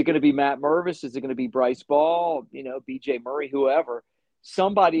 Is it going to be Matt Mervis? Is it going to be Bryce Ball? BJ Murray, whoever?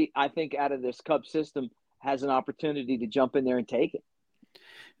 Somebody, I think, out of this Cub system has an opportunity to jump in there and take it.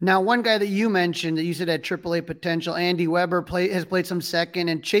 Now, one guy that you mentioned that you said had AAA potential, Andy Weber has played some second,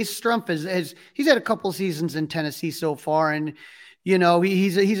 and Chase Strumpf he's had a couple seasons in Tennessee so far, and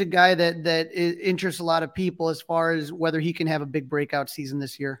he's a guy that interests a lot of people as far as whether he can have a big breakout season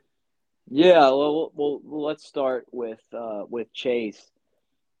this year. Yeah, well, let's start with Chase.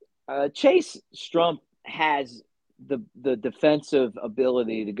 Chase Strumpf has the defensive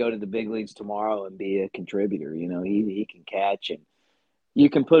ability to go to the big leagues tomorrow and be a contributor. He can catch, and you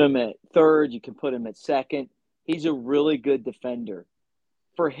can put him at third, you can put him at second. He's a really good defender.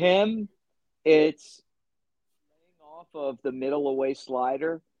 For him, it's laying off of the middle away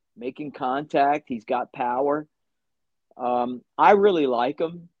slider, making contact. He's got power. I really like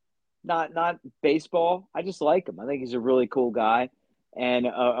him. Not baseball. I just like him. I think he's a really cool guy. And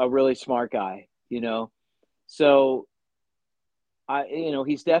a really smart guy, So,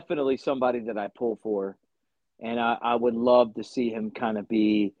 he's definitely somebody that I pull for. And I would love to see him kind of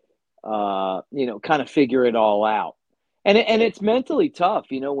be, kind of figure it all out. And it's mentally tough,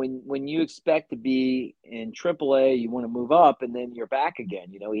 when you expect to be in AAA, you want to move up, and then you're back again.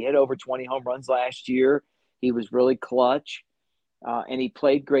 He hit over 20 home runs last year. He was really clutch, and he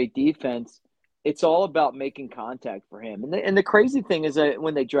played great defense. It's all about making contact for him. And the crazy thing is that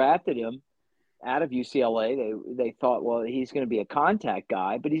when they drafted him out of UCLA, they thought, well, he's going to be a contact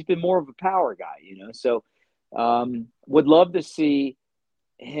guy, but he's been more of a power guy, So would love to see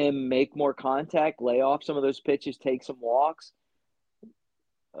him make more contact, lay off some of those pitches, take some walks.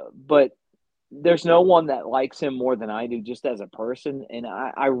 But there's no one that likes him more than I do just as a person, and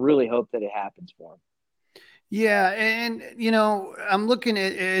I really hope that it happens for him. Yeah, and I'm looking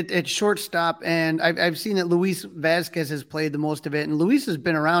at shortstop, and I've seen that Luis Vasquez has played the most of it, and Luis has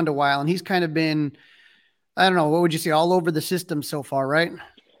been around a while, and he's kind of been, I don't know, what would you say, all over the system so far, right?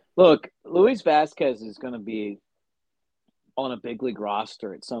 Look, Luis Vasquez is going to be on a big league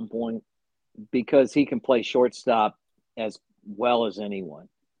roster at some point because he can play shortstop as well as anyone.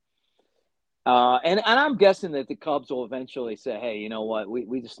 And I'm guessing that the Cubs will eventually say, hey, you know what?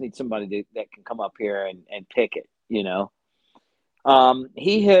 We just need somebody that can come up here and pick it,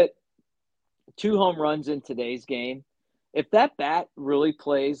 He hit 2 home runs in today's game. If that bat really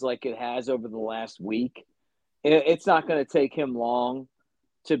plays like it has over the last week, it's not going to take him long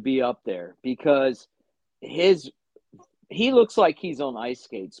to be up there because he looks like he's on ice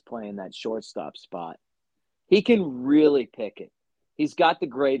skates playing that shortstop spot. He can really pick it. He's got the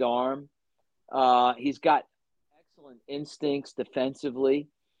great arm. He's got excellent instincts defensively.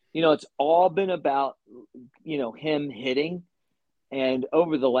 It's all been about, him hitting. And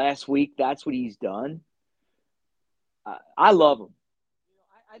over the last week, that's what he's done. I love him.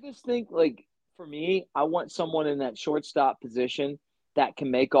 I just think, for me, I want someone in that shortstop position that can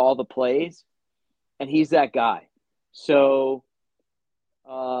make all the plays. And he's that guy. So,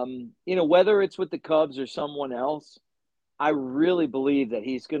 whether it's with the Cubs or someone else, I really believe that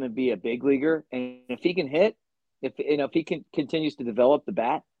he's going to be a big leaguer, and if he can hit, if he continues to develop the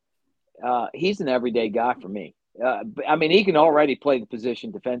bat, he's an everyday guy for me. He can already play the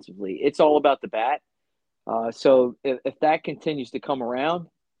position defensively. It's all about the bat. So if that continues to come around,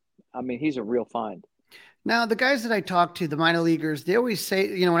 he's a real find. Now, the guys that I talk to, the minor leaguers, they always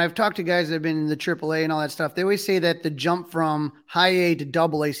say, when I've talked to guys that have been in the AAA and all that stuff, they always say that the jump from high A to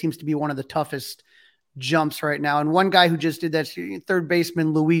double A seems to be one of the toughest jumps right now. And one guy who just did that, third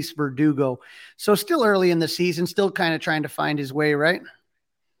baseman Luis Verdugo. So still early in the season, still kind of trying to find his way, right?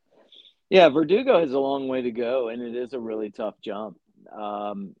 Yeah, Verdugo has a long way to go, and it is a really tough jump.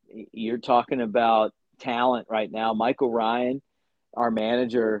 You're talking about talent right now. Michael Ryan, our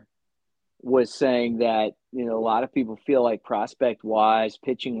manager, was saying that, a lot of people feel like prospect-wise,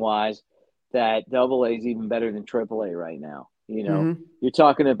 pitching-wise, that Double A is even better than Triple A right now. You're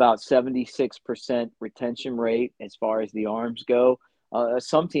talking about 76% retention rate as far as the arms go.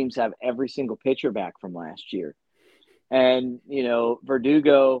 Some teams have every single pitcher back from last year. And,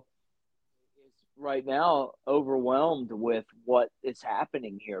 Verdugo is right now overwhelmed with what is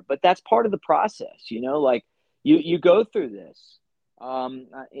happening here. But that's part of the process, like you go through this.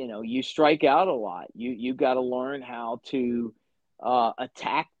 You strike out a lot. You got to learn how to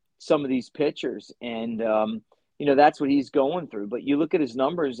attack some of these pitchers. And, that's what he's going through. But you look at his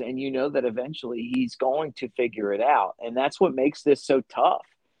numbers and you know that eventually he's going to figure it out. And that's what makes this so tough,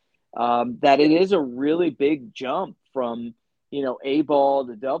 that it is a really big jump from, A ball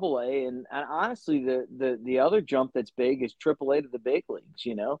to Double A. And honestly, the other jump that's big is Triple A to the big leagues,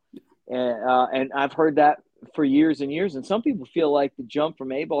 And I've heard that for years and years. And some people feel like the jump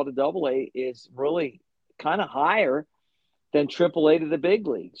from A ball to Double A is really kind of higher than Triple A to the big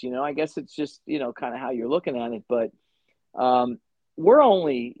leagues. I guess it's just, kind of how you're looking at it. But we're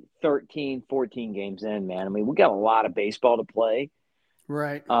only 13, 14 games in, man. I mean, we got a lot of baseball to play.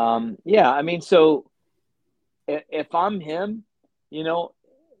 Right. Yeah. I mean, so if I'm him,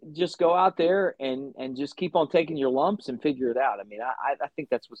 just go out there and just keep on taking your lumps and figure it out. I mean, I think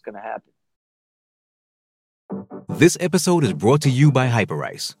that's what's going to happen. This episode is brought to you by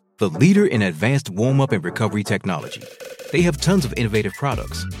Hyperice, the leader in advanced warm-up and recovery technology. They have tons of innovative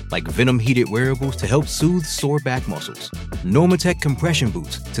products, like Venom-heated wearables to help soothe sore back muscles, Normatec compression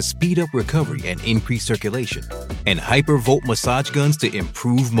boots to speed up recovery and increase circulation, and Hypervolt massage guns to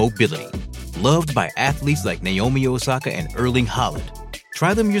improve mobility. Loved by athletes like Naomi Osaka and Erling Haaland.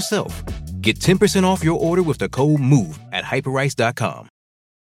 Try them yourself. Get 10% off your order with the code MOVE at hyperice.com.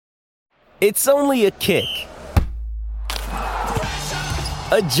 It's only a kick,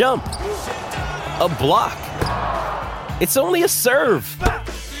 a jump, a block. It's only a serve.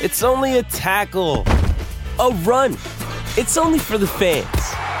 It's only a tackle, a run. It's only for the fans.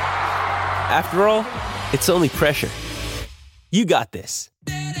 After all, it's only pressure. You got this.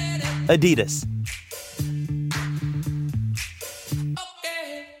 Adidas.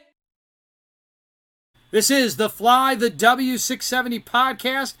 This is the Fly the W670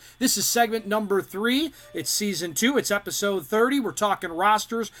 podcast. This is segment number 3. It's season 2. It's episode 30. We're talking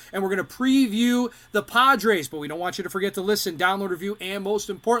rosters, and we're going to preview the Padres. But we don't want you to forget to listen, download, review, and most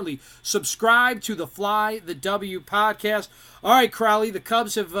importantly, subscribe to the Fly the W podcast. All right, Crowley, the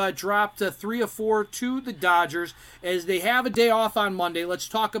Cubs have dropped 3 of 4 to the Dodgers as they have a day off on Monday. Let's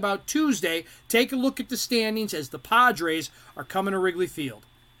talk about Tuesday. Take a look at the standings as the Padres are coming to Wrigley Field.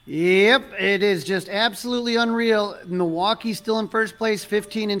 Yep, it is just absolutely unreal. Milwaukee's still in first place,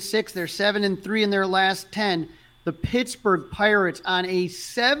 15-6. They're 7-3 in their last 10. The Pittsburgh Pirates on a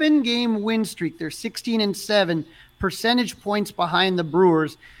 7-game win streak. They're 16-7, percentage points behind the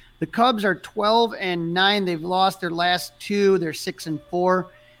Brewers. The Cubs are 12-9. They've lost their last 2. They're 6-4.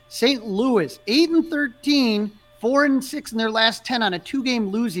 St. Louis, 8-13, 4-6 in their last 10 on a 2-game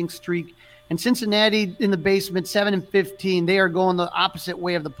losing streak. And Cincinnati in the basement, 7-15. They are going the opposite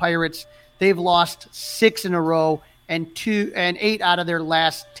way of the Pirates. They've lost 6 in a row and 8 out of their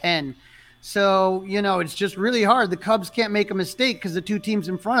last 10. So, it's just really hard. The Cubs can't make a mistake because the 2 teams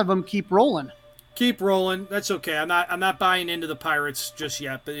in front of them keep rolling. Keep rolling. That's okay. I'm not buying into the Pirates just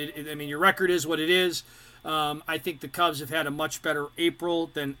yet. But your record is what it is. I think the Cubs have had a much better April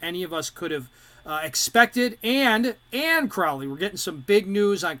than any of us could have expected. And Crowley, we're getting some big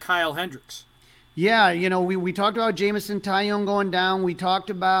news on Kyle Hendricks. Yeah, we talked about Jameson Taillon going down. We talked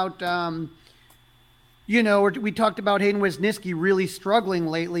about, we talked about Hayden Wesneski really struggling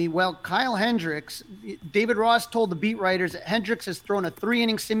lately. Well, Kyle Hendricks, David Ross told the beat writers that Hendricks has thrown a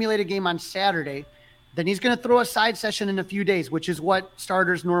 3-inning simulated game on Saturday. Then he's going to throw a side session in a few days, which is what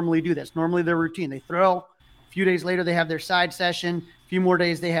starters normally do. That's normally their routine. They throw, a few days later they have their side session, a few more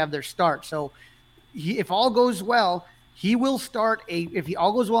days they have their start. So if all goes well, he will start if he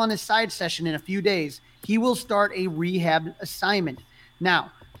all goes well on his side session in a few days, he will start a rehab assignment.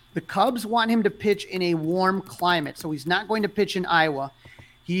 Now, the Cubs want him to pitch in a warm climate, so he's not going to pitch in Iowa.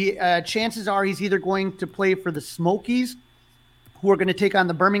 Chances are he's either going to play for the Smokies, who are going to take on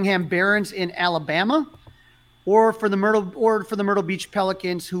the Birmingham Barons in Alabama, or for the Myrtle Beach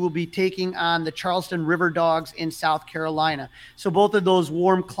Pelicans, who will be taking on the Charleston River Dogs in South Carolina. So both of those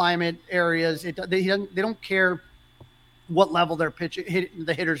warm climate areas, they don't care what level their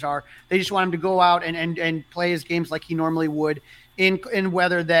the hitters are. They just want him to go out and play his games like he normally would in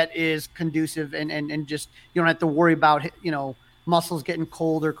weather that is conducive and just you don't have to worry about muscles getting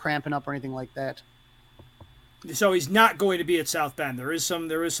cold or cramping up or anything like that. So he's not going to be at South Bend. There is some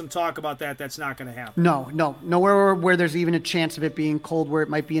talk about that. That's not going to happen. No, nowhere where there's even a chance of it being cold, where it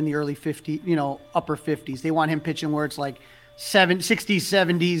might be in the early 50s, upper 50s. They want him pitching where it's like 60s,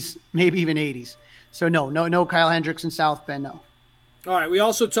 70s, maybe even 80s. So no Kyle Hendricks in South Bend, no. All right. We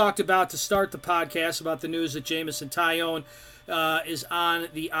also talked about, to start the podcast, about the news that Jameson Taillon is on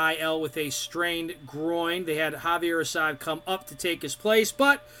the IL with a strained groin. They had Javier Assad come up to take his place,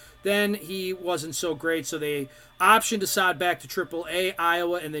 but then he wasn't so great, so they optioned Assad back to AAA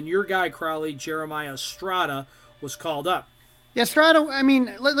Iowa, and then your guy, Crowley, Jeremiah Estrada, was called up. Yeah, Estrada, I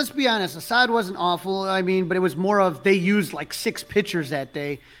mean, let's be honest. Assad wasn't awful, but it was more of they used like 6 pitchers that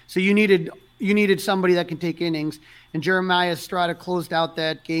day, so you needed somebody that can take innings, and Jeremiah Estrada closed out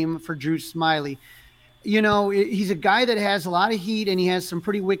that game for Drew Smyly. He's a guy that has a lot of heat, and he has some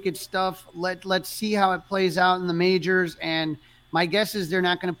pretty wicked stuff. Let's see how it plays out in the majors, and my guess is they're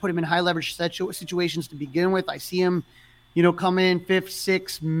not going to put him in high leverage situations to begin with. I see him, coming in 5th,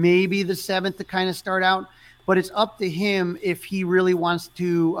 6th, maybe the 7th to kind of start out, but it's up to him if he really wants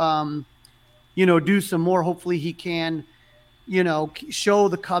to, do some more. Hopefully he can, show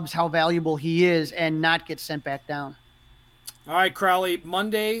the Cubs how valuable he is and not get sent back down. All right, Crowley,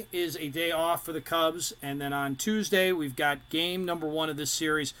 Monday is a day off for the Cubs, and then on Tuesday we've got game number 1 of this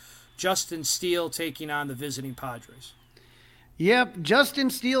series, Justin Steele taking on the visiting Padres. Yep, Justin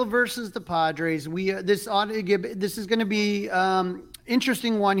Steele versus the Padres. This is going to be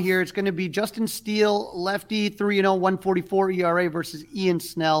interesting one here. It's going to be Justin Steele, lefty, 3-0, 1.44 ERA versus Ian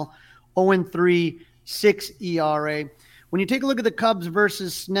Snell, 0-3, 6 ERA. When you take a look at the Cubs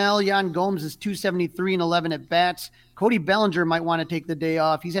versus Snell, Yan Gomes is 273 and 11 at bats. Cody Bellinger might want to take the day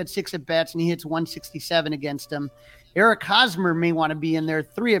off. He's had 6 at bats and he hits 167 against him. Eric Hosmer may want to be in there,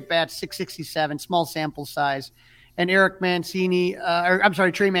 3 at bats, 667, small sample size. And Trey Mancini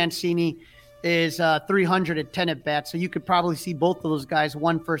is 300 at 10 at bats. So you could probably see both of those guys,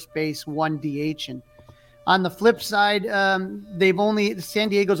 1 first base, 1 DH. And on the flip side, San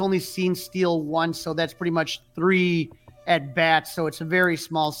Diego's only seen Steele once, so that's pretty much 3 at bats. So it's a very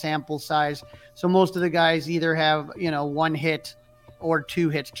small sample size. So most of the guys either have 1 hit or 2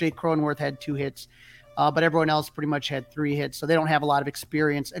 hits. Jake Cronenworth had 2 hits, but everyone else pretty much had 3 hits. So they don't have a lot of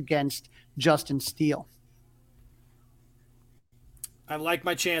experience against Justin Steele. I like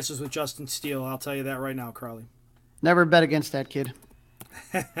my chances with Justin Steele. I'll tell you that right now, Crowley. Never bet against that kid.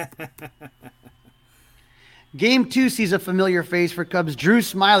 Game 2 sees a familiar face for Cubs. Drew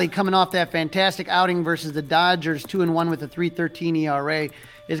Smyly, coming off that fantastic outing versus the Dodgers, 2-1 with a 3.13 ERA,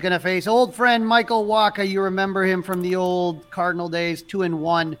 is going to face old friend Michael Wacha. You remember him from the old Cardinal days,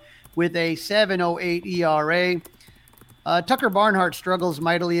 2-1 with a 7.08 ERA. Tucker Barnhart struggles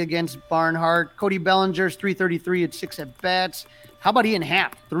mightily against Barnhart. Cody Bellinger's 3.33 at 6 at bats. How about Ian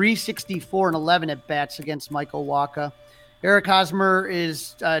Happ? 3.64 and 11 at bats against Michael Wacha. Eric Hosmer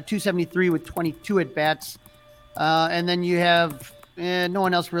is 2.73 with 22 at bats. And then you have no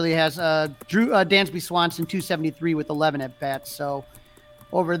one else really has Dansby Swanson, 2.73 with 11 at bats. So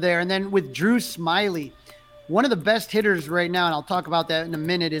over there. And then with Drew Smyly, one of the best hitters right now, and I'll talk about that in a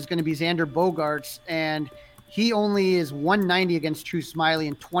minute, is going to be Xander Bogaerts. And he only is 190 against Drew Smyly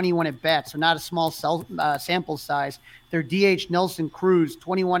and 21 at bats, so not a small sample size. Their DH, Nelson Cruz,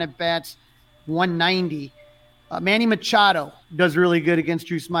 21 at bats, 190. Manny Machado does really good against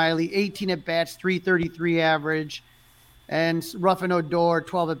Drew Smyly, 18 at bats, 333 average. And Ruffin Odor,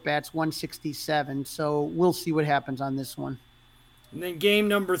 12 at bats, 167. So we'll see what happens on this one. And then game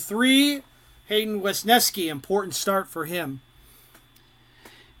number 3, Hayden Wesneski, important start for him.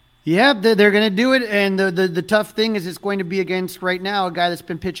 Yeah, they're going to do it, and the tough thing is it's going to be against, right now, a guy that's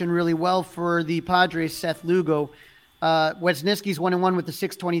been pitching really well for the Padres, Seth Lugo. Wesneski's 1-1 with a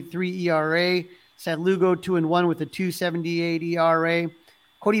 6.23 ERA. Seth Lugo 2-1 with a 2.78 ERA.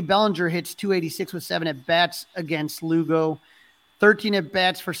 Cody Bellinger hits 286 with 7 at bats against Lugo. 13 at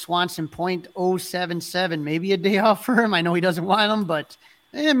bats for Swanson, .077. Maybe a day off for him. I know he doesn't want them, but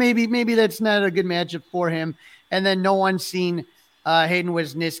maybe that's not a good matchup for him. And then no one's seen Hayden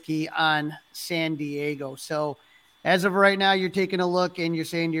Wesneski on San Diego. So as of right now, you're taking a look and you're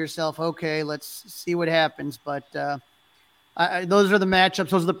saying to yourself, okay, let's see what happens. But those are the matchups.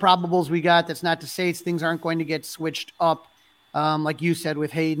 Those are the probables we got. That's not to say things aren't going to get switched up Like you said,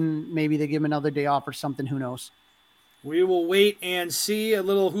 with Hayden, maybe they give him another day off or something. Who knows? We will wait and see. A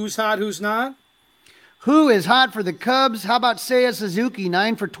little who's hot, who's not. Who is hot for the Cubs? How about Seiya Suzuki?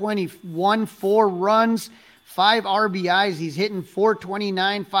 9 for 21, 4 runs, 5 RBIs. He's hitting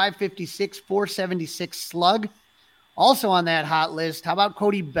 429, 556, 476 slug. Also on that hot list, how about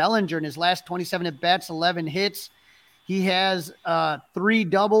Cody Bellinger in his last 27 at-bats, 11 hits. He has 3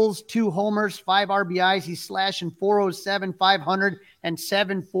 doubles, 2 homers, 5 RBIs. He's slashing 407, 500, and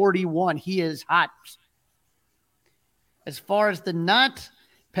 741. He is hot. As far as the not,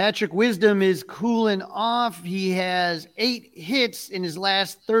 Patrick Wisdom is cooling off. He has 8 hits in his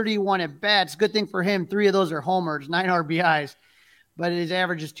last 31 at-bats. Good thing for him, 3 of those are homers, 9 RBIs. But his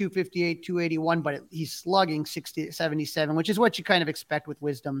average is 258, 281, but he's slugging 77, which is what you kind of expect with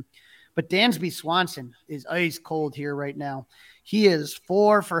Wisdom. But Dansby Swanson is ice cold here right now. He is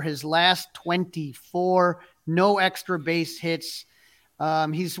 4 for his last 24, no extra base hits.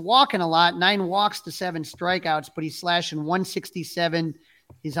 He's walking a lot, 9 walks to 7 strikeouts, but he's slashing 167.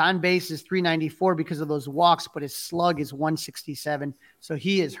 His on base is 394 because of those walks, but his slug is 167. So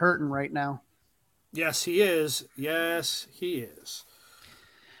he is hurting right now. Yes, he is. Yes, he is.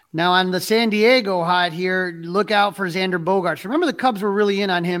 Now on the San Diego hot here, look out for Xander Bogaerts. Remember the Cubs were really in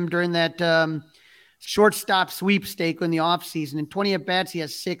on him during that shortstop sweepstake in the offseason. In 20 at-bats, he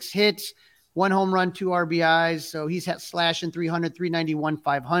has 6 hits, 1 home run, 2 RBIs. So he's slashing 300, 391,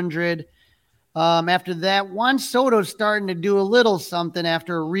 500. After that, Juan Soto's starting to do a little something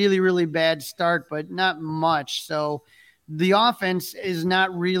after a really, really bad start, but not much. So the offense is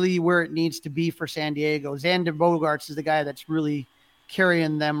not really where it needs to be for San Diego. Xander Bogaerts is the guy that's really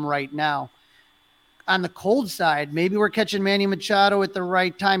carrying them right now. On the cold side, maybe we're catching Manny Machado at the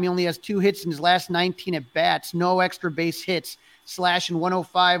right time. He only has 2 hits in his last 19 at-bats, no extra base hits, slashing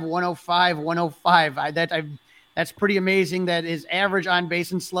 105, 105, 105. That's pretty amazing that his average on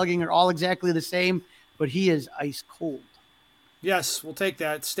base and slugging are all exactly the same, but he is ice cold. Yes, we'll take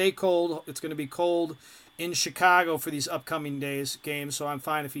that. Stay cold. It's going to be cold in Chicago for these upcoming games, so I'm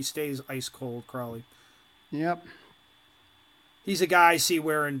fine if he stays ice cold, Crawley. Yep. He's a guy I see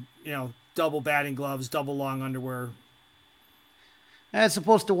wearing, double batting gloves, double long underwear. It's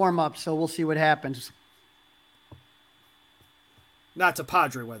supposed to warm up, so we'll see what happens. Not to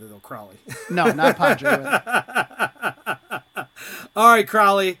Padre weather, though, Crawley. No, not Padre weather. All right,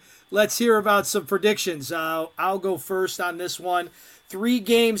 Crawley, let's hear about some predictions. I'll go first on this one.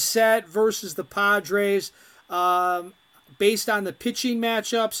 3-game set versus the Padres. Based on the pitching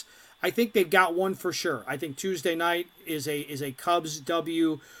matchups, I think they've got one for sure. I think Tuesday night is a Cubs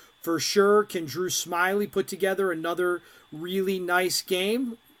W for sure. Can Drew Smyly put together another really nice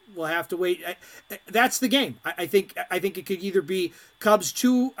game? We'll have to wait. That's the game. I think it could either be Cubs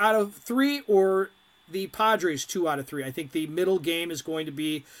 2 out of 3 or the Padres 2 out of 3. I think the middle game is going to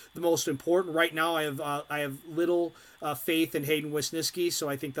be the most important. Right now, I have little faith in Hayden Wisniewski, so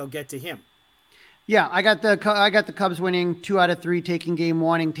I think they'll get to him. Yeah, I got the Cubs winning 2 out of 3, taking game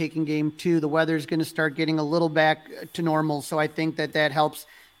 1 and taking game 2. The weather's going to start getting a little back to normal, so I think that helps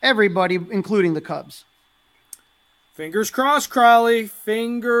everybody, including the Cubs. Fingers crossed, Crawley.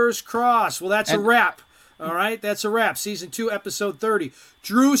 Fingers crossed. Well, that's a wrap. All right, that's a wrap. Season 2, episode 30.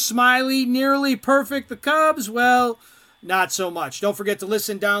 Drew Smyly, nearly perfect. The Cubs, well, not so much. Don't forget to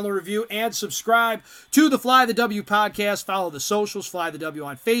listen, download, review, and subscribe to the Fly the W podcast. Follow the socials, Fly the W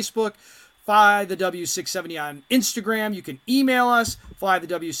on Facebook, Fly the W670 on Instagram. You can email us,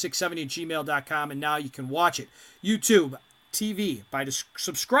 flythew670@gmail.com, and now you can watch it. YouTube TV by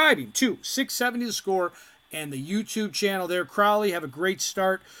subscribing to 670 The Score and the YouTube channel there. Crawley, have a great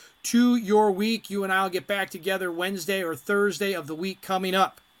start to your week. You and I will get back together Wednesday or Thursday of the week coming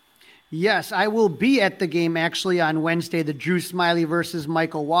up. Yes, I will be at the game actually on Wednesday, the Drew Smyly versus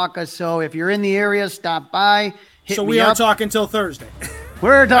Michael Wacha. So if you're in the area, stop by. So we are talking till Thursday.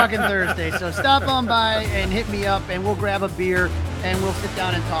 We're talking Thursday. So stop on by and hit me up, and we'll grab a beer, and we'll sit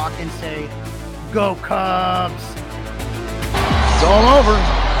down and talk and say, go Cubs. It's all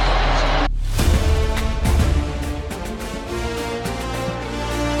over.